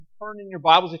turn in your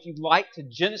Bibles, if you'd like, to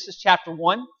Genesis chapter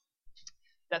 1.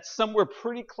 That's somewhere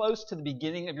pretty close to the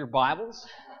beginning of your Bibles,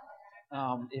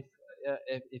 if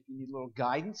you need a little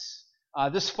guidance.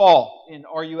 This fall in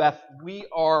RUF, we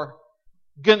are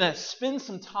going to spend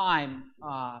some time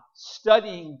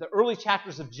studying the early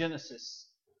chapters of Genesis.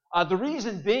 The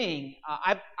reason being,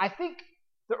 I think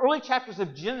the early chapters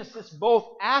of Genesis both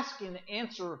ask and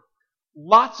answer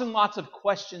lots and lots of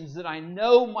questions that I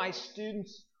know my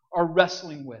students are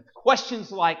wrestling with.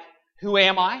 Questions like, who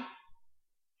am I?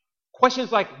 Questions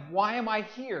like, why am I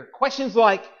here? Questions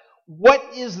like, what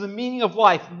is the meaning of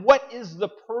life? What is the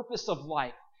purpose of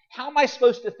life? How am I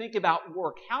supposed to think about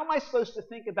work? How am I supposed to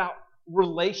think about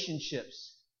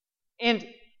relationships? And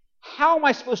how am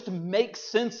I supposed to make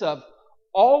sense of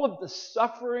all of the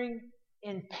suffering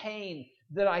and pain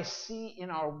that I see in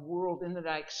our world and that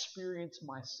I experience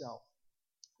myself?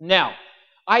 Now,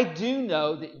 I do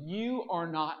know that you are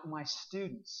not my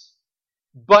students,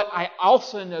 but I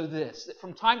also know this, that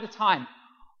from time to time,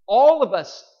 all of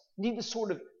us need to sort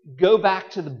of go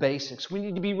back to the basics. We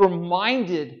need to be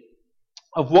reminded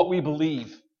of what we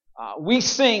believe. We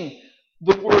sing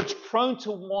the words, prone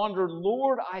to wander,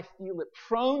 Lord, I feel it,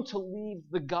 prone to leave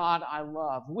the God I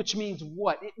love, which means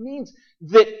what? It means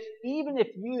that even if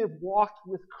you have walked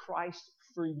with Christ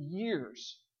for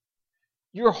years,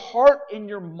 your heart and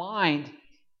your mind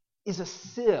is a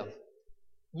sieve.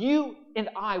 You and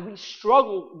I, we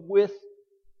struggle with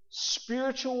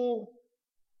spiritual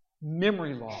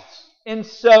memory loss. And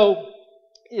so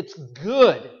it's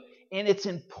good and it's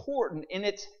important and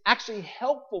it's actually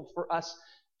helpful for us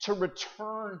to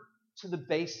return to the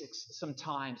basics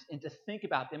sometimes and to think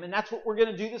about them. And that's what we're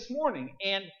going to do this morning.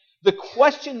 And the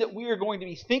question that we are going to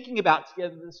be thinking about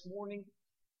together this morning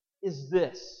is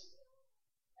this.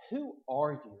 Who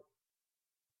are you?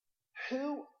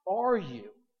 Who are you?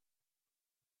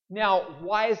 Now,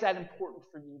 why is that important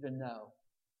for you to know?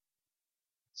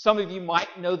 Some of you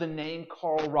might know the name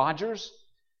Carl Rogers.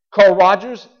 Carl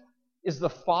Rogers is the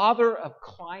father of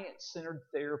client-centered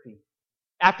therapy.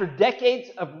 After decades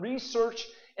of research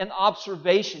and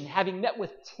observation, having met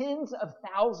with tens of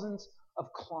thousands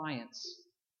of clients,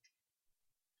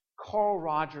 Carl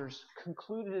Rogers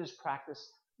concluded his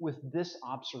practice with this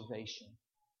observation.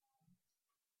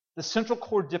 The central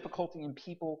core difficulty in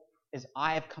people, as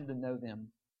I have come to know them,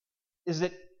 is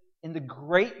that in the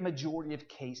great majority of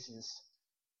cases,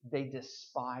 they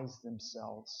despise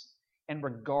themselves and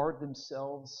regard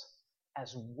themselves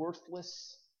as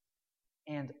worthless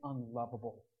and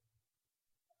unlovable.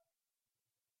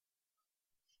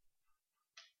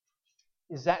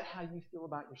 Is that how you feel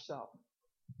about yourself?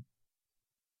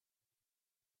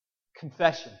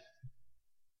 Confession.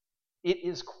 It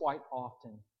is quite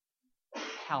often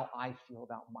how I feel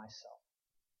about myself.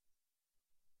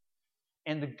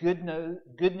 And the good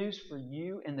news for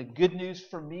you and the good news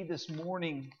for me this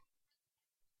morning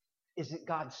is that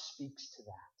God speaks to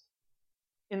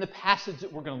that. In the passage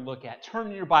that we're going to look at, turn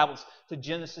in your Bibles to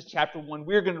Genesis chapter 1.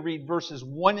 We're going to read verses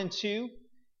 1 and 2,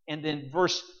 and then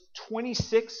verse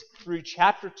 26 through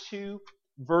chapter 2,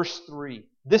 verse 3.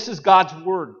 This is God's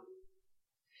Word.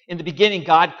 In the beginning,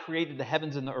 God created the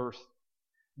heavens and the earth.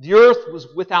 The earth was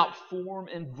without form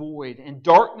and void, and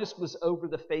darkness was over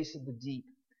the face of the deep,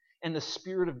 and the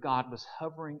Spirit of God was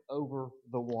hovering over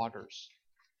the waters.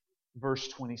 Verse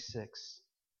 26.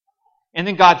 And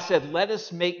then God said, let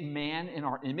us make man in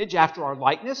our image, after our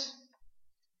likeness,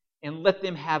 and let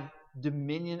them have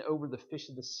dominion over the fish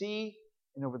of the sea,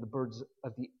 and over the birds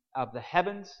of the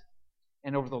heavens,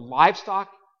 and over the livestock,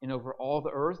 and over all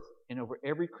the earth, and over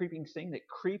every creeping thing that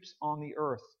creeps on the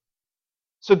earth.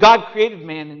 So God created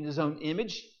man in His own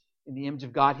image. In the image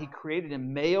of God, He created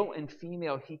him. Male and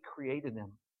female, He created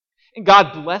them. And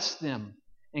God blessed them.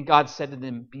 And God said to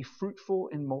them, be fruitful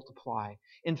and multiply,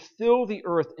 and fill the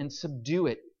earth and subdue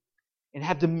it, and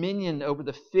have dominion over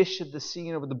the fish of the sea,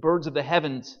 and over the birds of the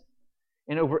heavens,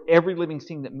 and over every living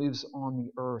thing that moves on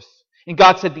the earth. And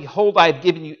God said, behold, I have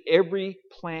given you every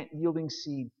plant yielding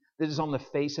seed that is on the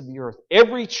face of the earth,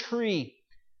 every tree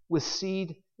with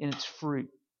seed in its fruit.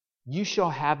 You shall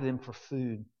have them for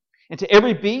food. And to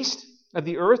every beast of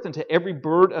the earth, and to every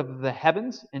bird of the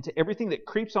heavens, and to everything that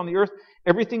creeps on the earth,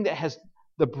 everything that has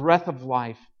the breath of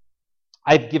life,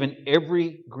 I have given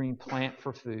every green plant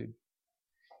for food.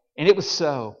 And it was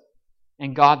so.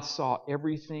 And God saw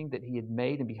everything that He had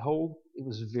made, and behold, it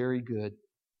was very good.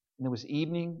 And there was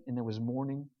evening, and there was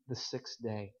morning, the sixth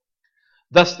day.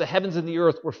 Thus the heavens and the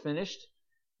earth were finished,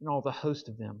 and all the host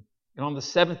of them. And on the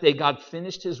seventh day, God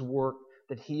finished His work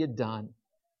that He had done,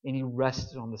 and He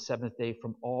rested on the seventh day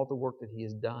from all the work that He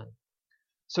has done.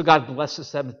 So God blessed the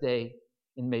seventh day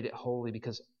and made it holy,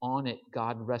 because on it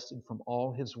God rested from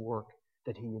all his work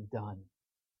that he had done.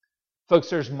 Folks,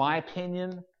 there's my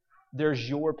opinion, there's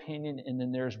your opinion, and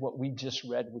then there's what we just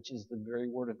read, which is the very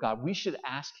Word of God. We should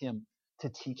ask him to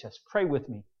teach us. Pray with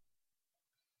me.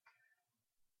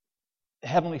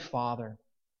 Heavenly Father,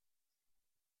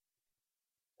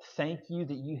 thank you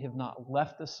that you have not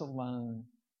left us alone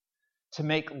to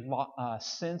make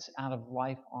sense out of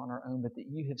life on our own, but that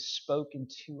you have spoken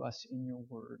to us in your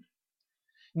Word.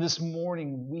 And this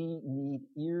morning, we need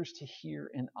ears to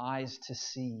hear and eyes to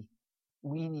see.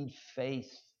 We need faith.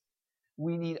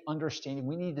 We need understanding.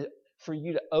 We need for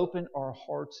you to open our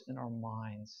hearts and our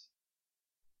minds.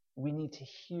 We need to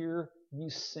hear you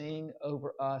sing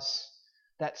over us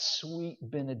that sweet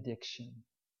benediction.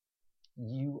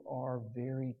 You are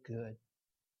very good.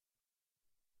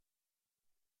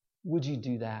 Would you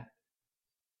do that?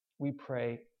 We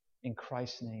pray in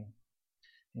Christ's name.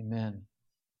 Amen.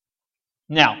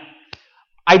 Now,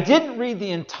 I didn't read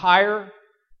the entire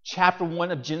chapter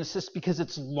 1 of Genesis because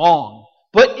it's long.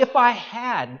 But if I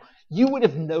had, you would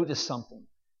have noticed something.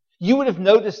 You would have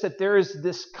noticed that there is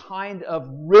this kind of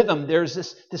rhythm, there's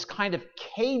this kind of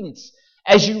cadence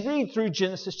as you read through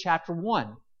Genesis chapter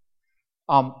 1.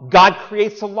 God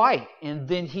creates a light, and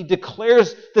then he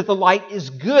declares that the light is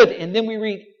good. And then we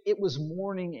read, it was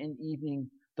morning and evening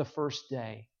the first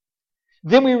day.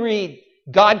 Then we read,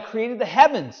 God created the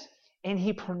heavens, and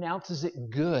he pronounces it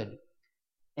good.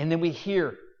 And then we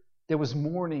hear, there was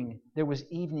morning, there was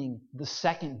evening the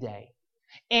second day.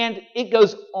 And it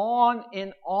goes on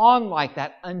and on like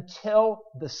that until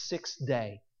the sixth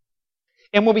day.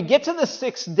 And when we get to the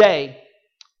sixth day,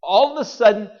 all of a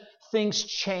sudden, things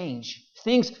change.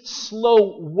 Things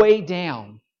slow way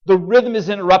down. The rhythm is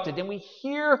interrupted. And we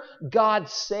hear God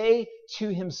say to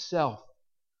himself,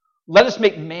 let us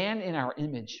make man in our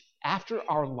image, after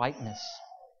our likeness.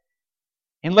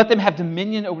 And let them have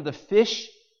dominion over the fish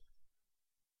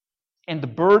and the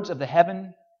birds of the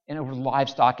heaven and over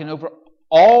livestock and over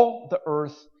all the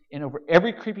earth and over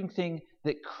every creeping thing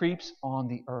that creeps on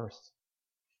the earth.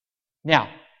 Now,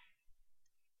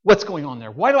 what's going on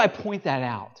there? Why do I point that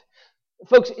out?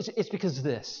 Folks, it's because of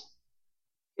this.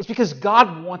 It's because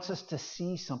God wants us to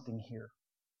see something here.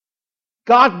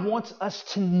 God wants us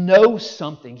to know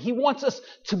something. He wants us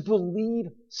to believe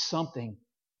something.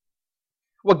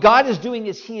 What God is doing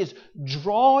is he is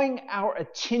drawing our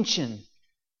attention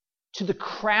to the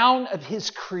crown of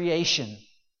his creation,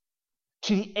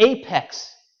 to the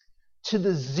apex, to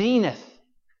the zenith,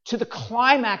 to the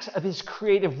climax of his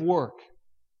creative work.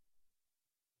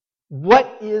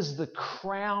 What is the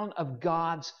crown of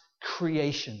God's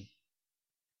creation?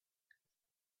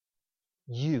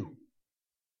 You.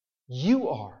 You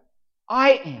are.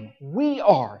 I am. We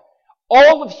are.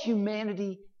 All of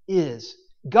humanity is.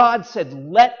 God said,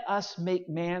 let us make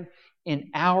man in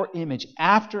our image,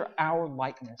 after our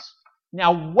likeness.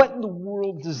 Now, what in the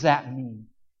world does that mean?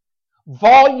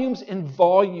 Volumes and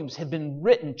volumes have been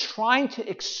written trying to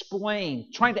explain,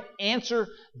 trying to answer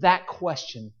that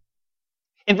question.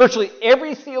 And virtually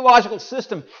every theological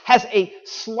system has a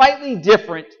slightly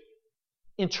different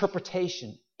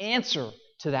interpretation, answer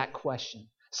to that question.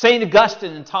 St.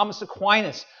 Augustine and Thomas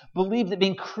Aquinas believed that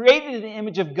being created in the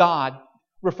image of God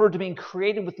referred to being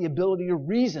created with the ability to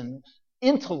reason,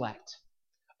 intellect.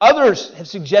 Others have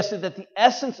suggested that the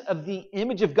essence of the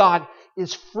image of God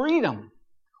is freedom,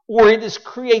 or it is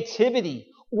creativity,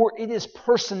 or it is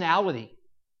personality.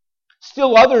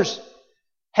 Still others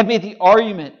have made the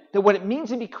argument that what it means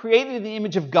to be created in the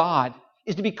image of God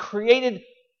is to be created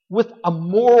with a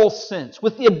moral sense,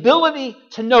 with the ability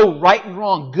to know right and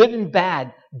wrong, good and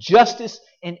bad, justice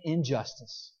and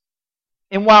injustice.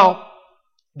 And while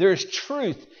there is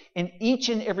truth in each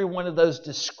and every one of those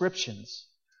descriptions,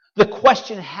 the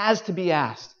question has to be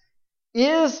asked,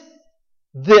 is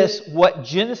this what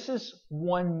Genesis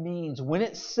 1 means when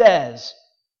it says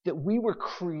that we were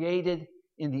created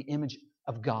in the image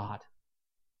of God?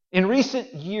 In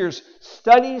recent years,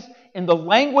 studies in the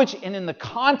language and in the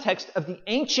context of the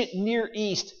ancient Near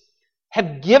East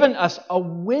have given us a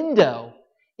window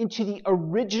into the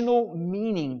original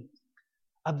meaning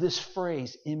of this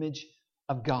phrase, image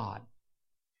of God.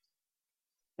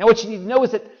 Now, what you need to know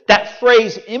is that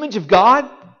phrase, image of God,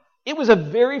 it was a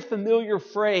very familiar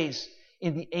phrase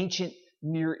in the ancient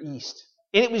Near East.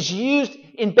 And it was used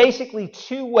in basically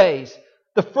two ways.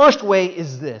 The first way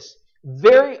is this.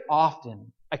 Very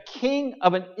often, a king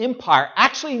of an empire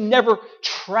actually never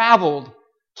traveled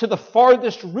to the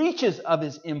farthest reaches of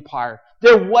his empire.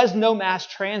 There was no mass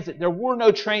transit. There were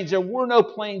no trains. There were no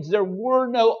planes. There were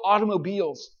no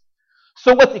automobiles.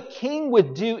 So what the king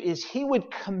would do is he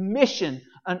would commission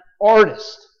an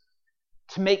artist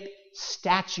to make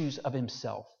statues of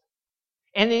himself.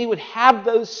 And then he would have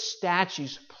those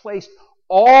statues placed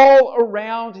all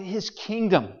around his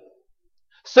kingdom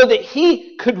so that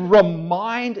he could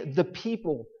remind the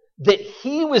people that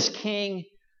he was king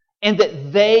and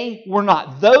that they were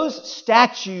not. Those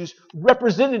statues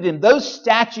represented him. Those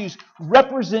statues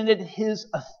represented his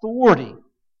authority.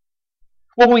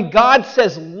 Well, when God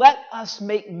says, let us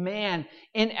make man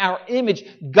in our image,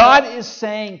 God is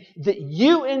saying that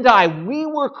you and I, we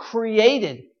were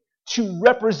created to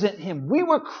represent him. We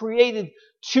were created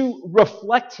to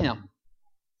reflect him.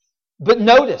 But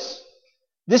notice,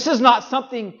 this is not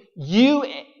something you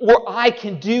or I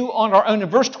can do on our own. In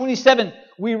verse 27,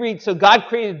 we read, so God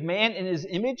created man in his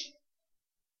image.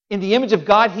 In the image of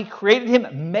God, he created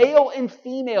him. Male and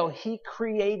female, he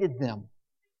created them.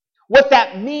 What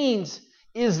that means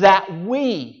is that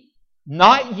we,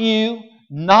 not you,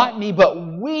 not me,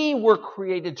 but we were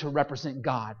created to represent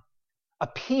God. A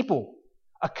people,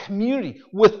 a community,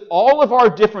 with all of our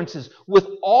differences, with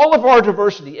all of our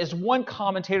diversity. As one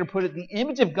commentator put it, the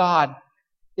image of God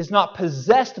is not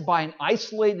possessed by an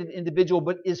isolated individual,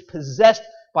 but is possessed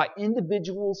by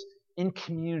individuals in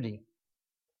community.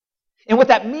 And what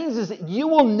that means is that you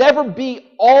will never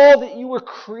be all that you were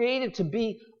created to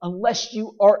be unless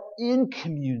you are in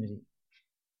community.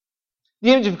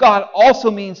 The image of God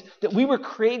also means that we were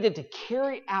created to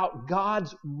carry out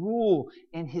God's rule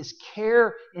and His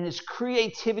care and His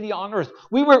creativity on earth.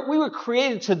 We were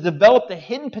created to develop the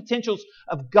hidden potentials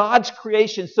of God's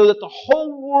creation so that the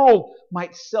whole world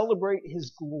might celebrate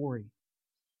His glory.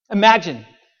 Imagine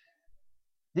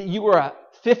that you were a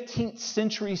 15th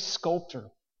century sculptor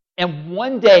and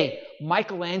one day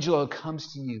Michelangelo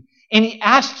comes to you and he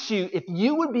asks you if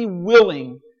you would be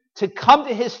willing to come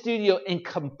to his studio and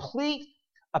complete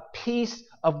a piece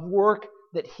of work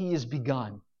that he has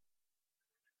begun.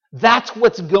 That's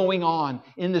what's going on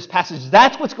in this passage.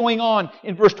 That's what's going on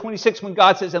in verse 26 when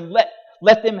God says, and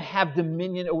let them have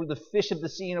dominion over the fish of the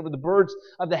sea and over the birds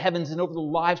of the heavens and over the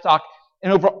livestock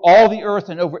and over all the earth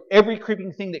and over every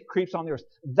creeping thing that creeps on the earth.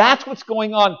 That's what's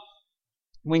going on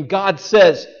when God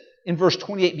says in verse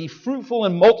 28, be fruitful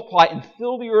and multiply and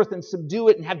fill the earth and subdue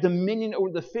it and have dominion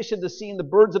over the fish of the sea and the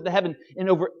birds of the heaven and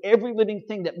over every living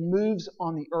thing that moves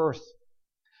on the earth.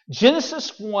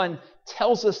 Genesis 1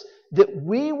 tells us that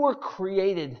we were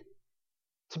created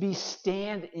to be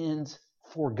stand-ins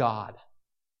for God,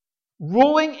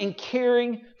 ruling and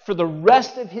caring for the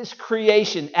rest of His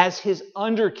creation as His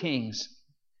under-kings,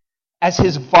 as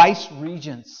His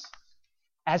vice-regents,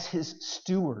 as His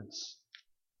stewards.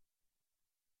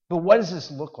 But what does this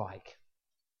look like?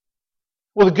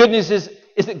 Well, the good news is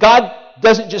that God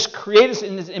doesn't just create us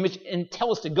in His image and tell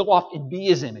us to go off and be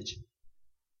His image.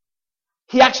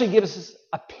 He actually gives us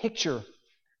a picture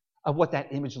of what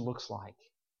that image looks like.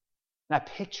 That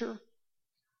picture,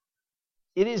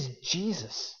 it is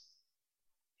Jesus.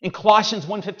 In Colossians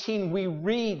 1:15, we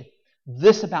read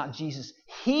this about Jesus.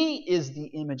 He is the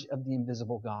image of the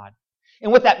invisible God.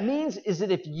 And what that means is that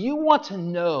if you want to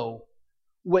know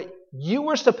what you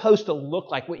were supposed to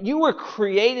look like, what you were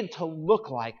created to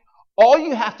look like, all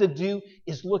you have to do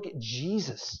is look at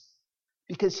Jesus,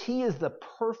 because He is the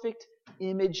perfect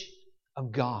image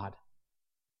of God.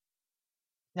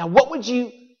 Now, what would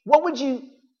you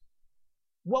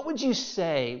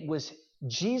say was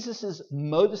Jesus'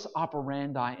 modus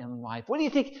operandi in life? What do you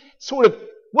think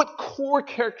what core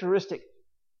characteristic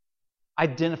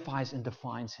identifies and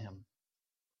defines Him?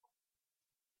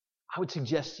 I would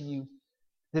suggest to you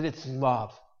that it's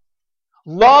love.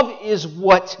 Love is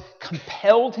what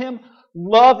compelled Him.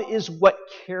 Love is what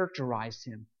characterized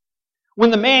Him.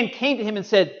 When the man came to Him and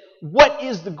said, what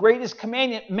is the greatest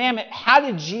commandment? How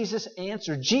did Jesus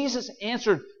answer? Jesus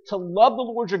answered to love the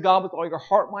Lord your God with all your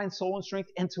heart, mind, soul, and strength,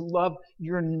 and to love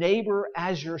your neighbor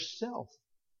as yourself.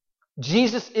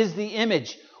 Jesus is the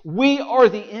image. We are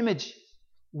the image.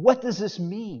 What does this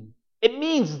mean? It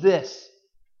means this.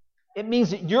 It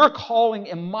means that your calling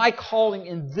and my calling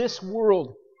in this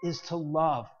world is to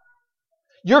love.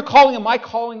 Your calling and my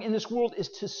calling in this world is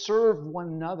to serve one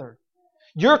another.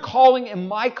 Your calling and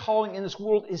my calling in this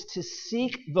world is to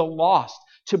seek the lost,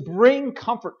 to bring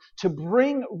comfort, to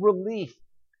bring relief,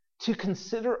 to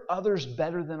consider others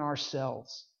better than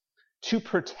ourselves, to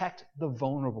protect the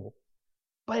vulnerable.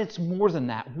 But it's more than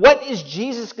that. What is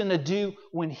Jesus going to do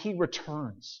when He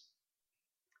returns?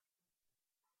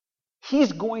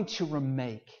 He's going to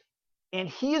remake, and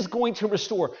He is going to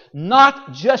restore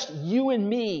not just you and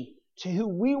me to who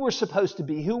we were supposed to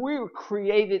be, who we were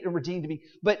created and redeemed to be,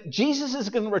 but Jesus is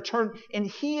going to return and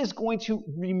He is going to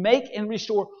remake and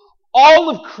restore all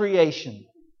of creation,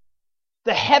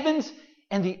 the heavens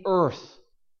and the earth.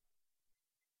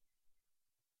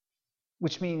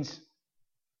 which means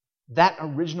that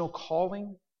original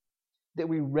calling that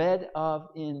we read of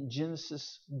in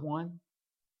Genesis 1,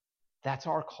 that's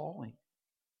our calling.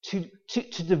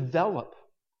 To develop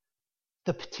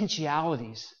the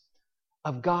potentialities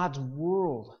of God's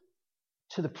world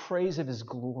to the praise of His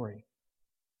glory.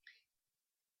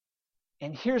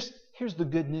 And here's the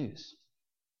good news.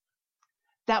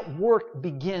 That work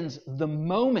begins the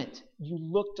moment you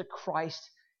look to Christ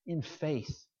in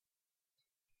faith.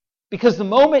 Because the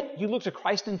moment you look to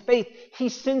Christ in faith, He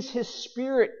sends His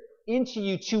Spirit into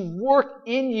you to work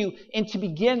in you and to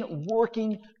begin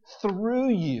working through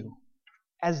you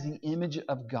as the image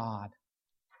of God.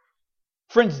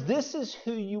 Friends, this is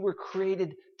who you were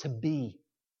created to be.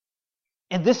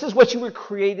 And this is what you were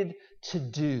created to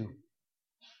do.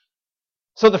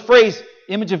 So the phrase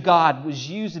image of God was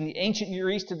used in the ancient Near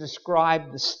East to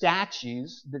describe the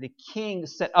statues that a king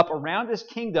set up around his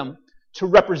kingdom to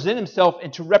represent himself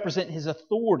and to represent his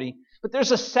authority. But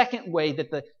there's a second way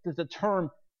that the term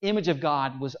image of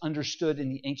God was understood in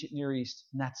the ancient Near East,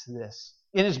 and that's this.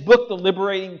 In his book, The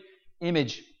Liberating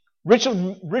Image,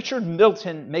 Richard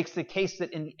Milton makes the case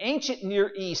that in the ancient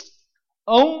Near East,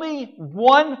 only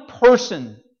one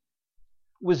person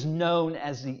was known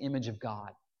as the image of God.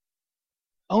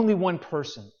 Only one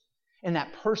person. And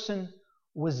that person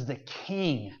was the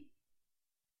king.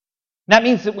 That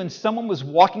means that when someone was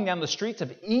walking down the streets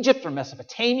of Egypt or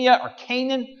Mesopotamia or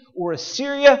Canaan or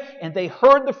Assyria and they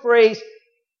heard the phrase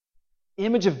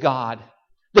image of God,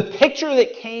 the picture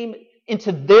that came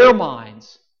into their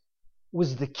minds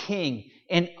was the king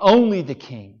and only the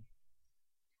king.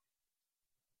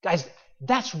 Guys,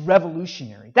 that's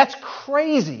revolutionary. That's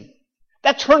crazy.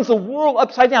 That turns the world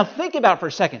upside down. Think about it for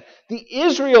a second. The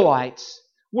Israelites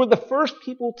were the first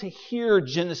people to hear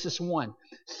Genesis 1.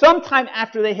 Sometime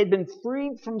after they had been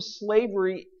freed from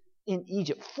slavery in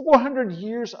Egypt. 400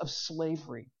 years of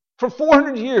slavery. For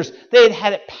 400 years, they had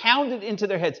had it pounded into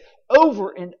their heads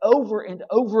over and over and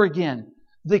over again.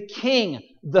 The king,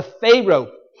 the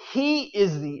Pharaoh, he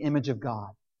is the image of God.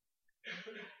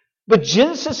 But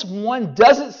Genesis 1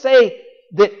 doesn't say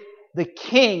that the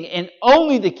king and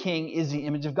only the king is the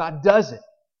image of God, does it?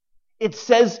 It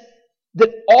says that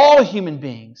all human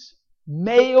beings,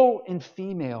 male and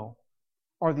female,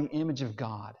 are the image of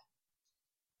God.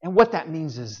 And what that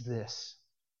means is this.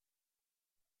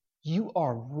 You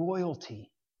are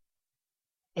royalty.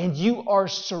 And you are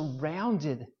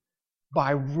surrounded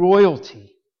by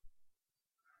royalty.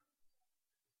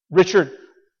 Richard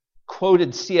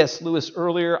quoted C.S. Lewis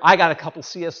earlier. I got a couple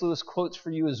C.S. Lewis quotes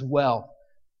for you as well.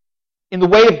 In The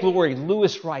Way of Glory,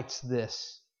 Lewis writes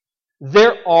this: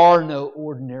 there are no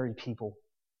ordinary people.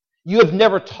 You have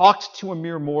never talked to a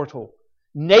mere mortal.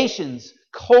 Nations,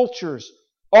 cultures,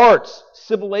 arts,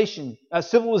 civilization,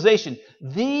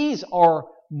 these are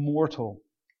mortal.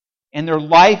 And their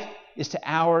life is to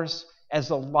ours as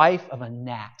the life of a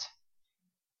gnat.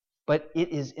 But it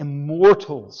is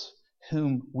immortals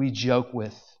whom we joke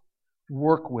with,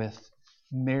 work with,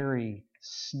 marry,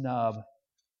 snub,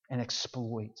 and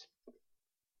exploit.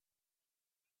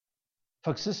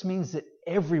 Folks, this means that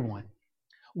everyone,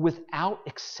 without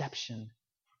exception,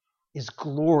 is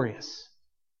glorious,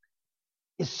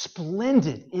 is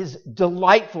splendid, is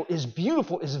delightful, is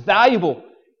beautiful, is valuable,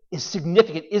 is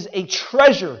significant, is a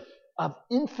treasure of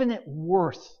infinite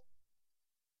worth.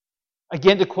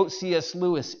 Again, to quote C.S.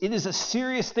 Lewis, it is a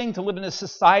serious thing to live in a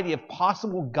society of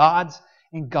possible gods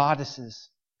and goddesses.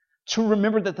 To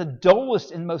remember that the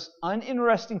dullest and most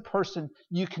uninteresting person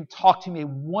you can talk to may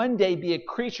one day be a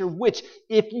creature which,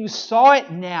 if you saw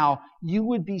it now, you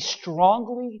would be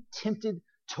strongly tempted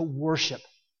to worship.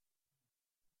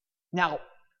 Now,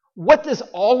 what does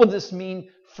all of this mean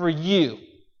for you?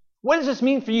 What does this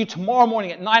mean for you tomorrow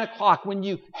morning at 9 o'clock when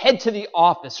you head to the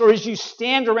office, or as you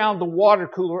stand around the water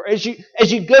cooler, or as you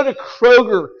go to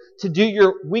Kroger to do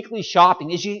your weekly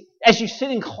shopping, as you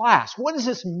sit in class? What does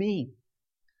this mean?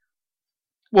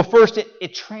 Well, first,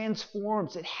 it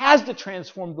transforms. It has to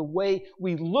transform the way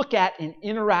we look at and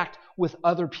interact with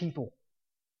other people.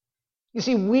 You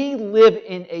see, we live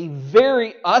in a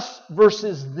very us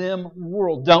versus them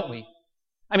world, don't we?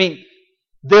 I mean,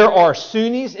 there are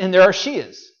Sunnis and there are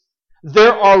Shias.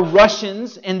 There are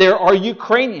Russians and there are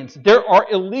Ukrainians. There are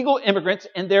illegal immigrants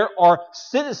and there are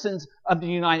citizens of the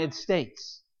United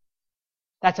States.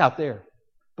 That's out there.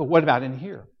 But what about in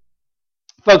here?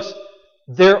 Folks,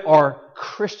 there are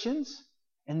Christians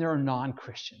and there are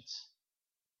non-Christians.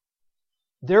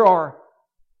 There are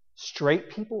straight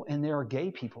people and there are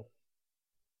gay people.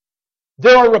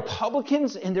 There are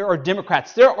Republicans and there are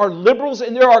Democrats. There are liberals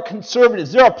and there are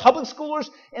conservatives. There are public schoolers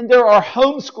and there are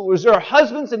homeschoolers. There are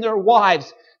husbands and there are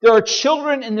wives. There are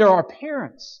children and there are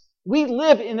parents. We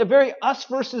live in a very us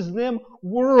versus them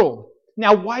world.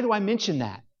 Now, why do I mention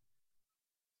that?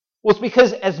 Well, it's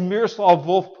because, as Miroslav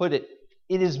Volf put it,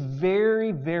 it is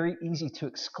very, very easy to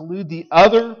exclude the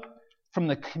other from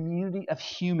the community of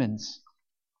humans,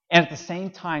 and at the same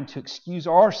time to excuse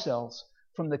ourselves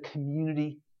from the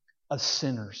community of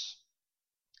sinners.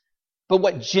 But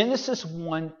what Genesis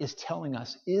 1 is telling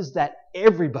us is that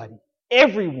everybody,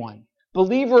 everyone,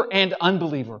 believer and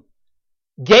unbeliever,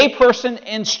 gay person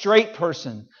and straight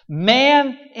person,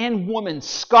 man and woman,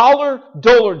 scholar,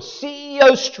 dullard,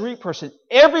 CEO, street person,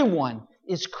 everyone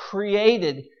is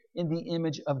created in the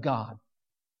image of God.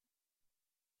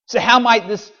 So how might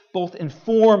this both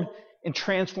inform and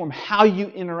transform how you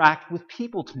interact with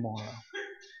people tomorrow?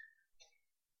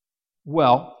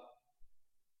 Well,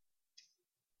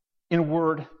 in a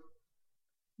word,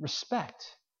 respect.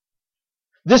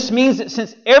 This means that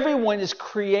since everyone is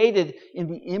created in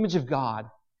the image of God,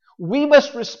 we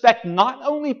must respect not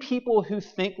only people who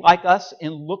think like us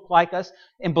and look like us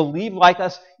and believe like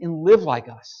us and live like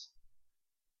us.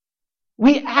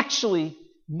 We actually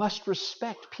must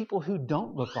respect people who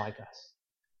don't look like us,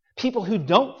 people who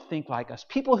don't think like us,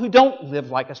 people who don't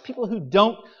live like us, people who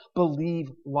don't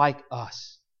believe like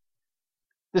us.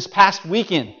 This past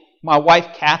weekend, my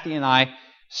wife Kathy and I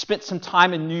spent some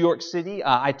time in New York City.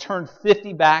 I turned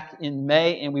 50 back in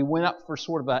May, and we went up for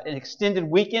sort of an extended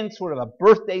weekend, sort of a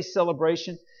birthday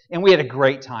celebration, and we had a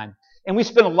great time. And we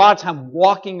spent a lot of time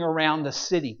walking around the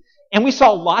city. And we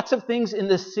saw lots of things in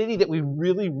the city that we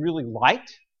really, really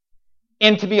liked.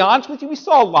 And to be honest with you, we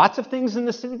saw lots of things in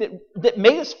the city that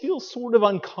made us feel sort of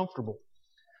uncomfortable.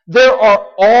 There are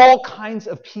all kinds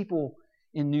of people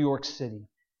in New York City.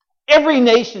 Every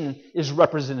nation is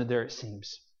represented there, it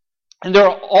seems. And there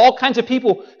are all kinds of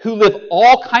people who live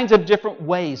all kinds of different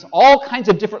ways, all kinds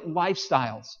of different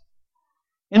lifestyles.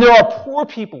 And there are poor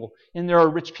people, and there are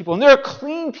rich people, and there are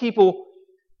clean people,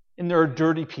 and there are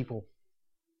dirty people.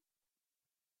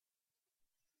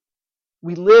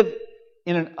 We live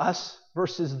in an us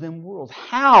versus them world.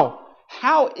 How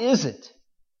is it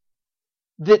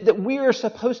that we are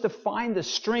supposed to find the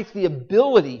strength, the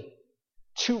ability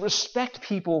to respect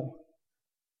people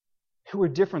who are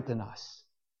different than us?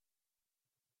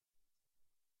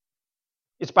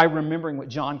 It's by remembering what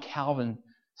John Calvin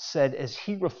said as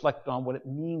he reflected on what it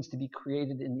means to be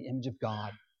created in the image of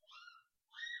God.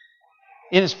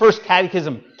 In his first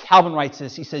catechism, Calvin writes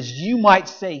this. He says, "You might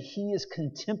say he is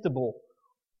contemptible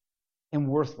and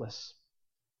worthless,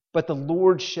 but the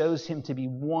Lord shows him to be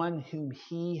one whom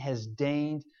he has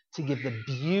deigned to give the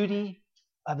beauty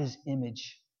of his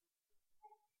image."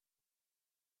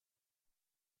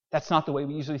 That's not the way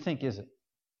we usually think, is it?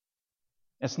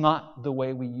 It's not the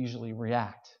way we usually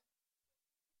react.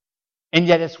 And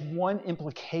yet it's one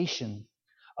implication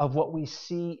of what we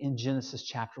see in Genesis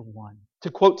chapter 1. To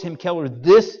quote Tim Keller,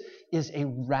 this is a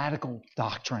radical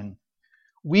doctrine.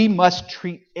 We must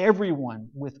treat everyone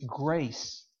with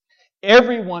grace,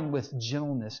 everyone with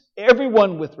gentleness,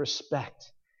 everyone with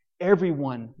respect,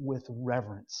 everyone with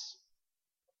reverence.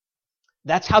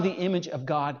 That's how the image of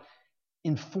God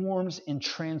informs and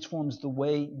transforms the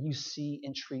way you see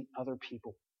and treat other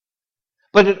people.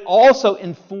 But it also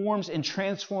informs and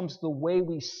transforms the way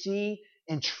we see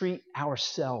and treat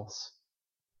ourselves.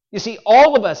 You see,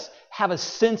 all of us have a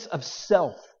sense of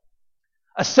self,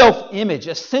 a self-image,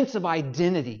 a sense of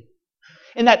identity.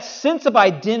 And that sense of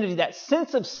identity, that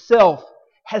sense of self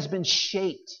has been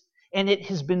shaped and it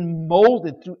has been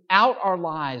molded throughout our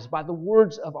lives by the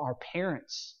words of our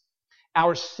parents,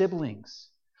 our siblings,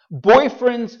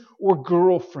 boyfriends or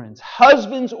girlfriends,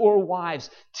 husbands or wives,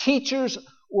 teachers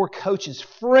or coaches,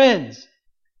 friends,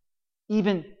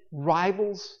 even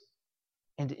rivals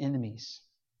and enemies.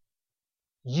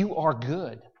 You are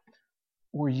good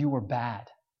or you are bad.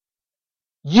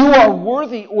 You are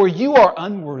worthy or you are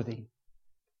unworthy.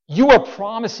 You are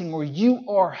promising or you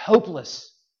are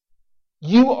hopeless.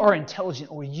 You are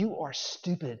intelligent or you are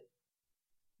stupid.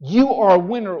 You are a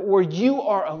winner or you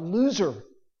are a loser.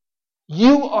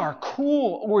 You are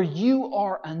cool or you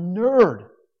are a nerd.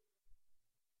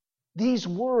 These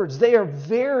words, they are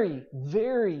very,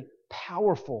 very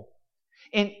powerful.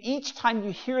 And each time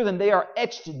you hear them, they are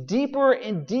etched deeper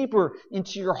and deeper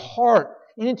into your heart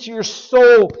and into your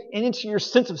soul and into your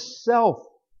sense of self.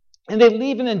 And they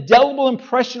leave an indelible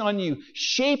impression on you,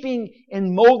 shaping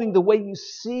and molding the way you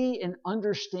see and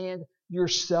understand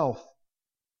yourself.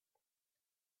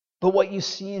 But what you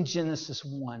see in Genesis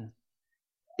 1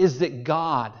 is that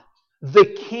God, the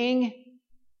King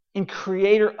and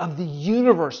Creator of the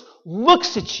universe,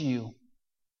 looks at you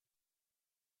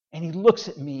and He looks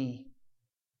at me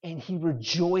and He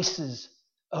rejoices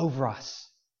over us.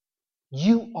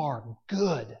 You are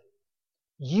good.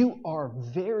 You are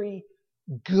very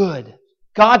good.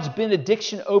 God's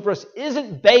benediction over us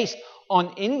isn't based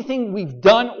on anything we've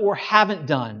done or haven't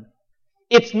done.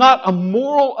 It's not a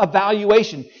moral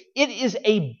evaluation. It is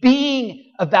a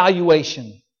being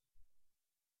evaluation.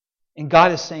 And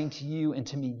God is saying to you and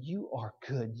to me, you are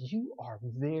good. You are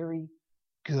very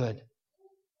good.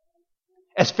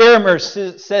 As Faramir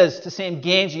says to Sam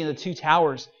Gamgee in The Two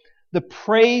Towers, the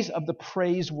praise of the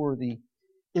praiseworthy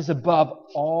is above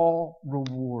all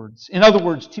rewards. In other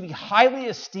words, to be highly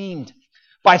esteemed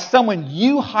by someone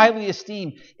you highly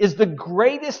esteem is the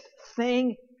greatest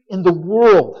thing in the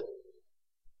world.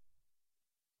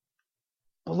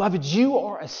 Beloved, you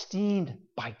are esteemed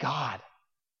by God.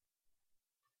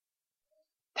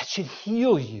 That should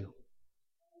heal you.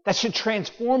 That should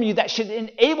transform you. That should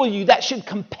enable you. That should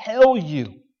compel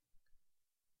you.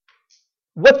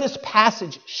 What this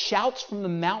passage shouts from the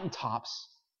mountaintops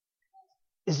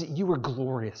is that you are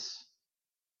glorious.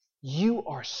 You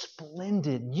are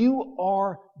splendid. You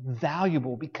are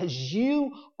valuable because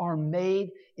you are made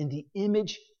in the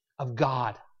image of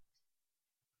God.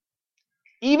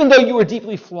 Even though you are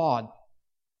deeply flawed,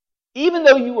 even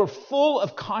though you are full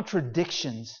of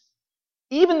contradictions,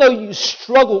 even though you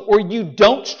struggle or you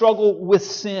don't struggle with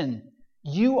sin,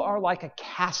 you are like a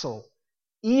castle.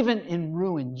 Even in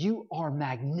ruin, you are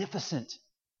magnificent.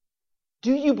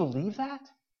 Do you believe that?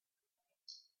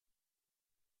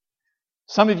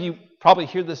 Some of you probably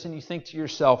hear this and you think to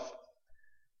yourself,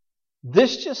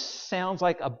 this just sounds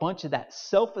like a bunch of that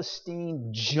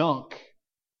self-esteem junk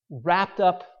wrapped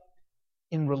up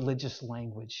in religious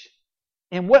language.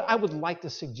 And what I would like to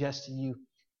suggest to you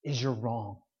is you're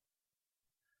wrong.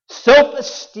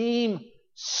 Self-esteem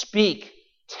speak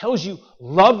tells you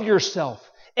love yourself,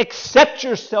 accept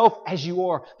yourself as you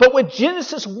are. But what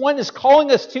Genesis 1 is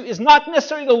calling us to is not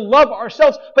necessarily to love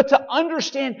ourselves, but to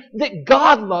understand that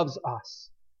God loves us,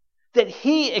 that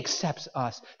He accepts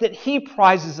us, that He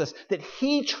prizes us, that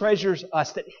He treasures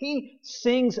us, that He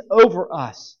sings over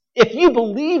us. If you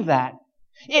believe that,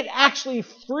 it actually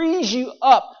frees you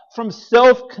up from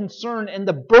self-concern and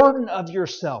the burden of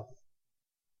yourself.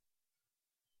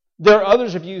 There are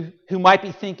others of you who might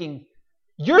be thinking,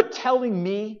 you're telling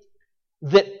me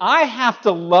that I have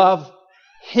to love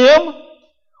him,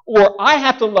 or I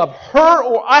have to love her,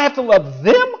 or I have to love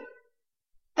them?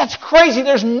 That's crazy.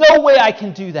 There's no way I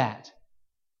can do that.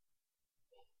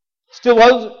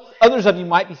 Still, others of you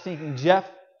might be thinking, Jeff,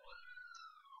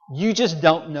 you just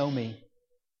don't know me.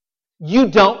 You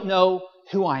don't know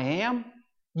who I am.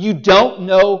 You don't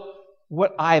know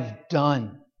what I've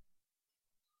done.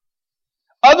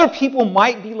 Other people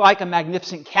might be like a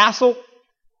magnificent castle,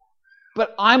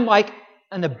 but I'm like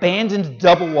an abandoned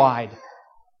double wide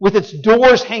with its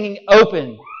doors hanging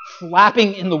open,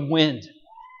 flapping in the wind.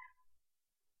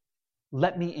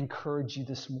 Let me encourage you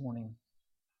this morning.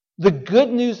 The good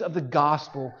news of the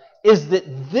gospel is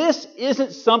that this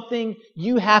isn't something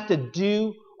you have to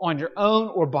do on your own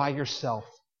or by yourself.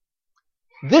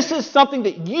 This is something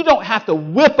that you don't have to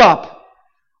whip up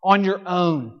on your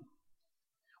own.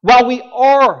 While we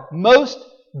are most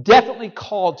definitely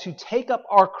called to take up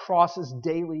our crosses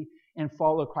daily and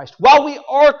follow Christ, while we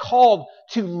are called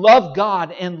to love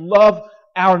God and love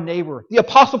our neighbor, the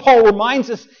Apostle Paul reminds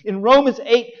us in Romans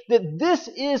 8 that this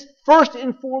is first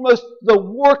and foremost the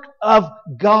work of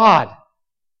God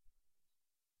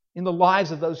in the lives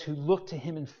of those who look to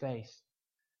Him in faith.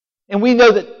 And we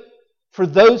know that for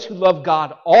those who love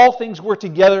God, all things work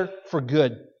together for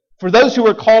good. For those who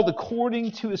are called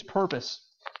according to His purpose.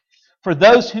 For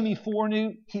those whom He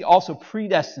foreknew, He also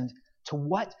predestined to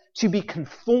what? To be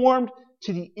conformed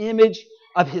to the image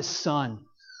of His Son.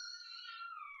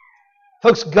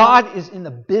 Folks, God is in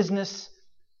the business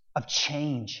of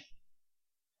change.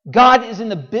 God is in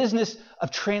the business of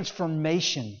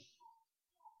transformation.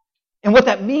 And what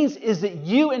that means is that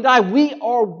you and I, we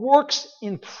are works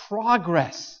in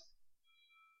progress.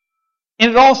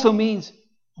 And it also means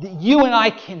that you and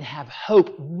I can have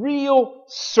hope, real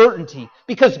certainty,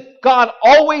 because God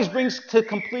always brings to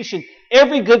completion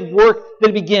every good work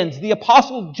that begins. The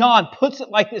Apostle John puts it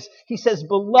like this. He says,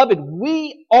 "Beloved,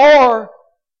 we are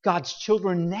God's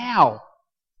children now.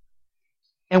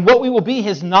 And what we will be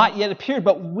has not yet appeared,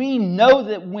 but we know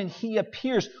that when He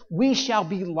appears, we shall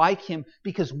be like Him,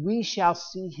 because we shall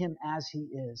see Him as He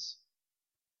is."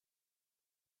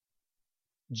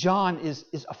 John is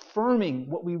affirming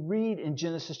what we read in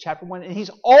Genesis chapter 1, and he's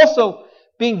also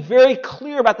being very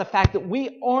clear about the fact that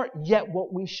we aren't yet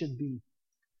what we should be,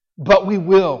 but we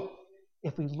will.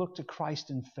 if we look to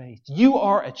Christ in faith. You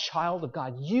are a child of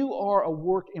God. You are a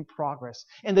work in progress.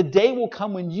 And the day will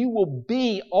come when you will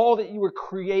be all that you were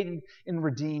created and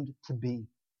redeemed to be.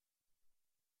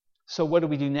 So what do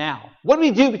we do now? What do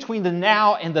we do between the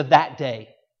now and the that day?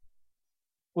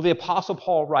 Well, the Apostle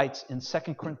Paul writes in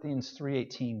 2 Corinthians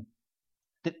 3:18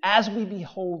 that as we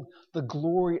behold the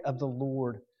glory of the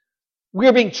Lord, we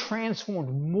are being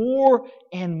transformed more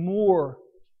and more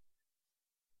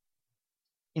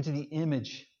into the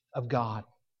image of God.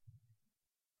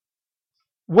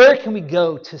 Where can we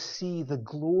go to see the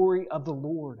glory of the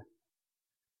Lord?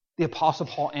 The Apostle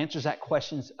Paul answers that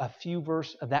question a few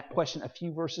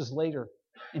verses later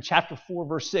in chapter 4,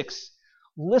 verse 6.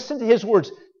 Listen to his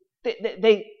words.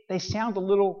 They sound a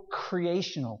little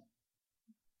creational.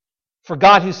 For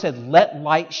God, who said, "Let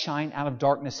light shine out of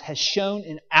darkness," has shone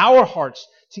in our hearts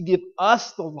to give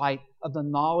us the light of the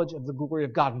knowledge of the glory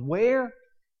of God. Where?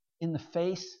 In the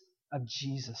face of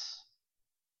Jesus.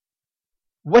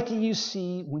 What do you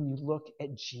see when you look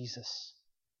at Jesus?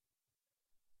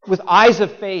 With eyes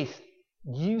of faith,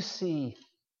 you see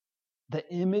the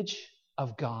image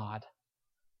of God,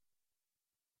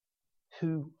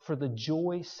 who, for the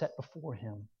joy set before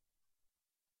him,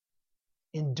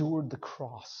 endured the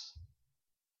cross.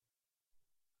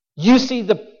 You see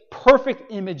the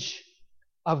perfect image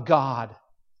of God,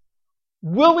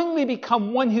 willingly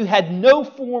become one who had no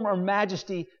form or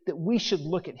majesty that we should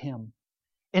look at him,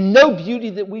 and no beauty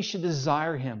that we should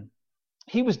desire him.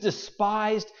 He was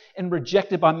despised and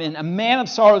rejected by men, a man of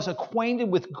sorrows, acquainted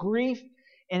with grief,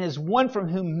 and as one from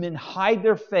whom men hide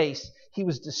their face. He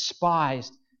was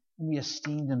despised, and we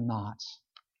esteemed him not.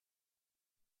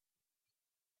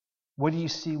 What do you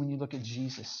see when you look at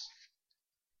Jesus?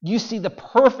 You see the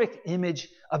perfect image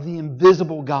of the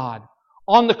invisible God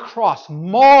on the cross,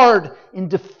 marred and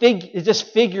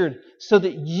disfigured, so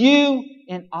that you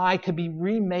and I could be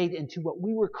remade into what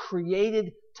we were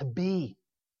created to be.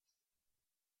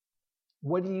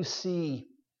 What do you see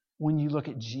when you look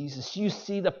at Jesus? You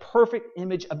see the perfect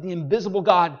image of the invisible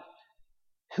God,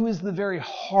 who is the very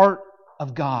heart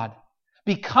of God,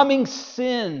 becoming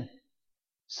sin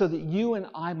so that you and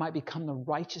I might become the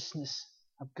righteousness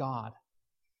of God.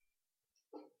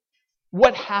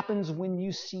 What happens when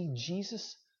you see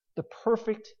Jesus, the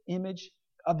perfect image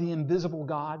of the invisible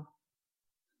God?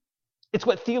 It's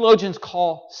what theologians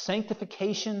call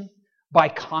sanctification by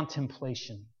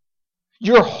contemplation.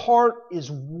 Your heart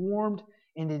is warmed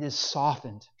and it is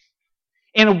softened.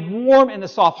 And a warm and a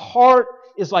soft heart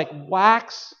is like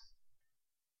wax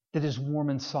that is warm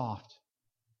and soft.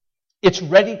 It's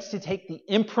ready to take the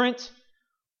imprint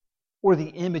or the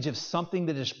image of something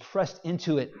that is pressed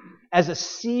into it, as a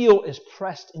seal is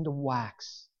pressed into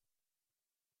wax.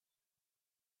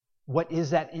 What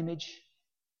is that image?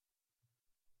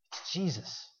 It's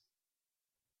Jesus.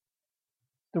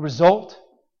 The result,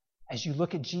 as you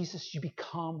look at Jesus, you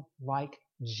become like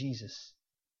Jesus.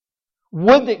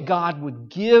 Would that God would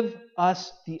give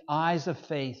us the eyes of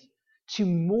faith to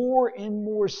more and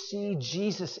more see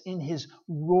Jesus in his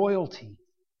royalty,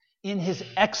 in his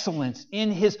excellence,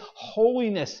 in his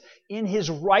holiness, in his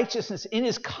righteousness, in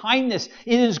his kindness,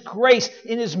 in his grace,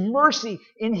 in his mercy,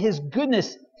 in his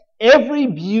goodness. Every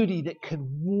beauty that could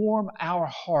warm our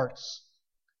hearts.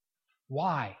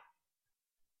 Why?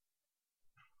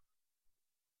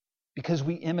 Because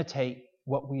we imitate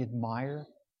what we admire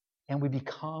and we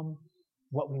become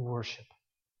what we worship.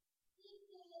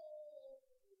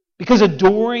 Because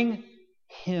adoring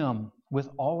him with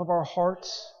all of our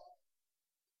hearts,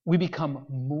 we become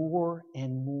more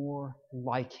and more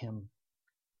like him,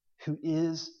 who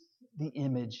is the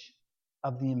image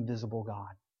of the invisible God.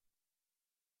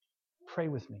 Pray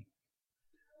with me.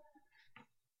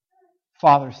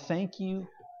 Father, thank you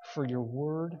for your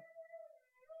word.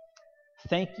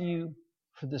 Thank you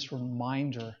for this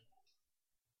reminder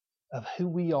of who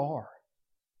we are.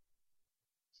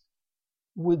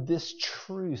 Would this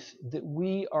truth that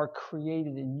we are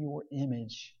created in your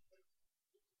image,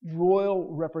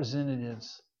 royal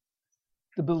representatives,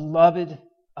 the beloved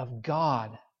of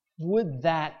God, would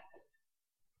that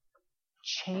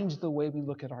change the way we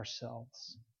look at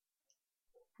ourselves?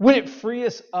 Would it free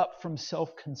us up from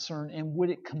self-concern, and would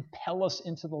it compel us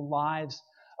into the lives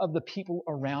of the people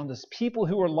around us, people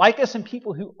who are like us and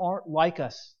people who aren't like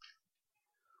us?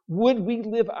 Would we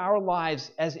live our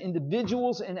lives as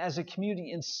individuals and as a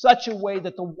community in such a way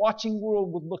that the watching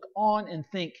world would look on and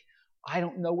think, I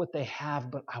don't know what they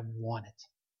have, but I want it?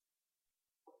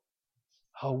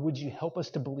 Oh, would you help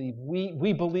us to believe?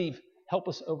 We believe. Help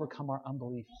us overcome our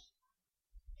unbelief.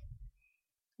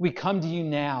 We come to you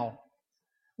now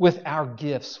with our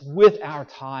gifts, with our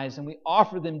tithes, and we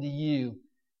offer them to you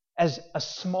as a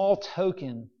small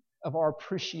token of our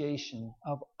appreciation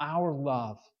of our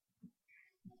love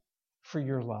for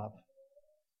your love.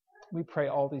 We pray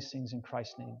all these things in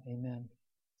Christ's name. Amen.